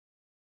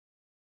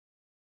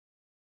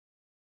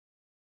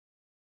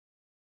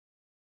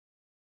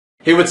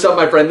Hey, what's up,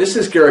 my friend? This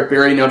is Garrett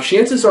Berry. Now,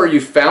 chances are you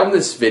found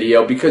this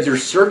video because you're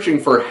searching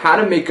for how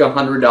to make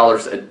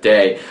 $100 a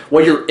day.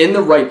 Well, you're in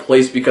the right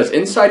place because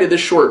inside of this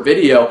short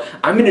video,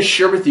 I'm going to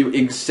share with you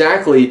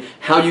exactly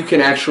how you can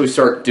actually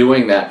start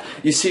doing that.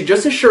 You see,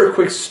 just to share a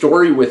quick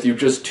story with you,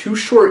 just 2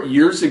 short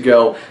years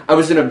ago, I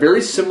was in a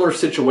very similar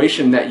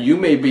situation that you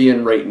may be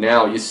in right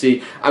now. You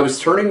see, I was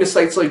turning to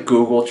sites like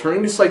Google,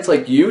 turning to sites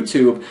like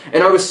YouTube,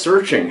 and I was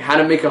searching how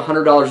to make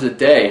 $100 a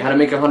day, how to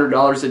make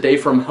 $100 a day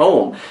from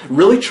home,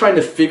 really trying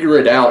to figure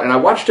it out. And I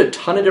watched a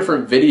ton of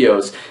different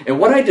videos, and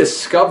what I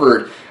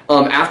discovered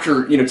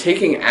after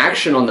taking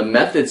action on the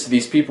methods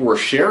these people were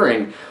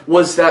sharing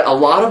was that a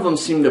lot of them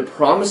seemed to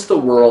promise the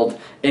world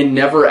and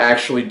never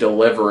actually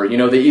deliver.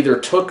 They either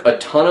took a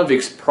ton of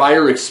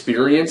prior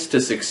experience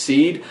to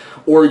succeed,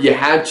 or you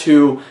had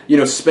to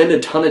spend a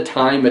ton of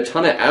time, a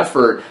ton of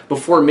effort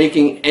before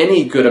making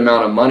any good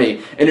amount of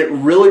money. And it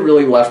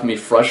really left me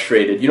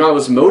frustrated. I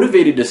was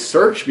motivated to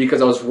search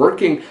because I was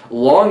working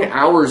long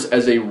hours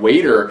as a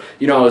waiter.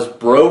 I was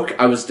broke,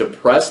 I was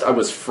depressed, I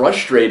was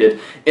frustrated,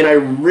 and I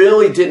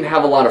really didn't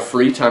have a lot of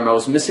free time. I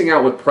was missing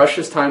out with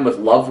precious time with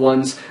loved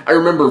ones. I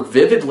remember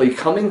vividly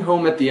coming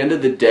home at the end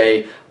of the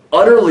day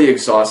utterly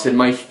exhausted,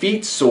 my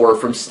feet sore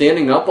from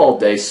standing up all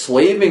day,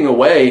 slaving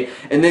away,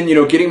 and then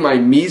getting my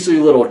measly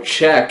little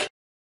check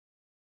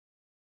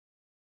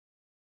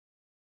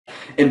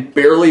and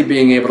barely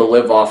being able to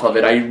live off of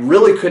it. I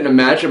really couldn't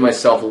imagine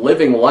myself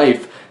living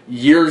life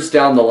years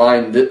down the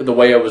line the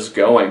way I was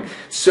going.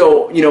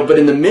 So, but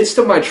in the midst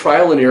of my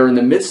trial and error, in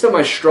the midst of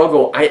my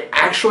struggle, I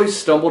actually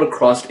stumbled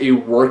across a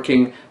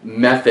working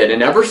method.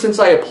 And ever since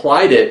I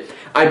applied it,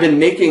 I've been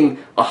making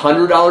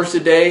 $100 a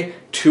day,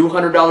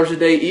 $200 a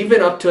day,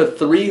 even up to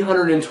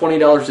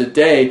 $320 a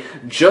day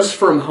just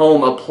from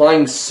home,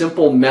 applying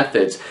simple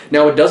methods.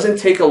 Now, it doesn't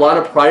take a lot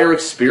of prior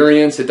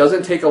experience, it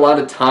doesn't take a lot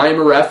of time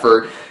or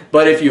effort,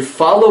 but if you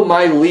follow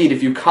my lead,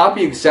 if you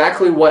copy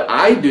exactly what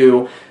I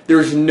do,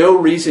 there's no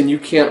reason you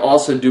can't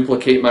also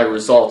duplicate my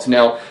results.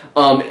 Now,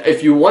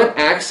 if you want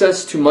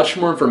access to much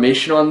more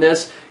information on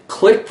this,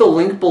 click the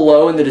link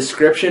below in the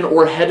description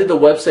or head to the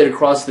website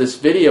across this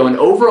video, and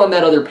over on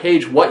that other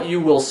page what you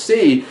will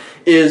see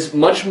is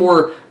much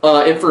more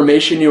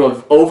information. You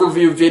have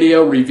overview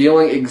video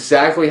revealing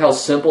exactly how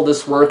simple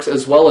this works,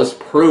 as well as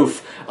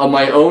proof of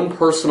my own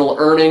personal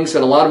earnings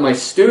and a lot of my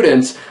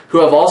students who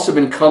have also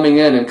been coming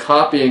in and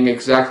copying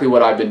exactly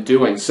what I've been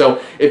doing.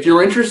 So if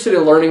you're interested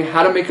in learning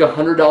how to make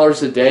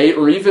 $100 a day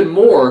or even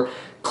more,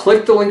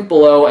 click the link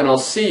below and I'll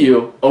see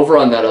you over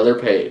on that other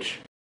page.